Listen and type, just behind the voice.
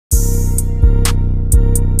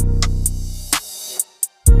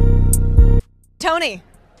Tony,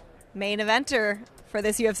 main eventer for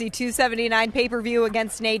this UFC 279 pay-per-view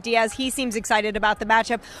against Nate Diaz. He seems excited about the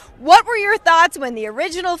matchup. What were your thoughts when the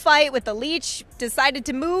original fight with the Leech decided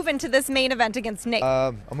to move into this main event against Nate?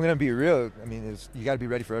 I'm going to be real. I mean, you got to be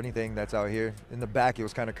ready for anything that's out here. In the back, it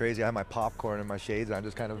was kind of crazy. I had my popcorn and my shades, and I'm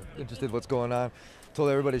just kind of interested in what's going on. Told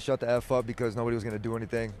everybody to shut the F up because nobody was going to do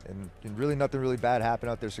anything. And really nothing really bad happened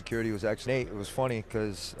out there. Security was actually Nate. It was funny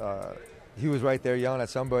because he was right there yelling at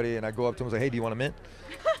somebody, and I go up to him and was like, hey, do you want a mint?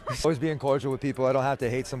 Always being cordial with people. I don't have to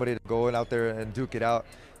hate somebody to go out there and duke it out.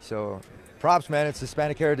 So props, man. It's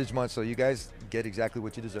Hispanic Heritage Month, so you guys get exactly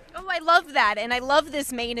what you deserve. Oh, I love that, and I love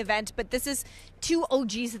this main event, but this is two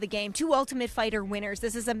OGs of the game, two Ultimate Fighter winners.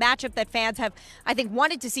 This is a matchup that fans have, I think,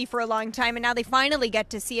 wanted to see for a long time, and now they finally get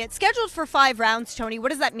to see it. Scheduled for 5 rounds, Tony.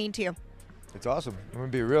 What does that mean to you? It's awesome. I'm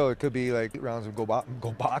going to be real. It could be like rounds of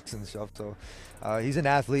go box and stuff. So he's an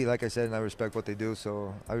athlete, like I said, and I respect what they do,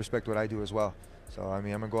 so I respect what I do as well. So, I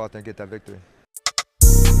mean, I'm going to go out there and get that victory.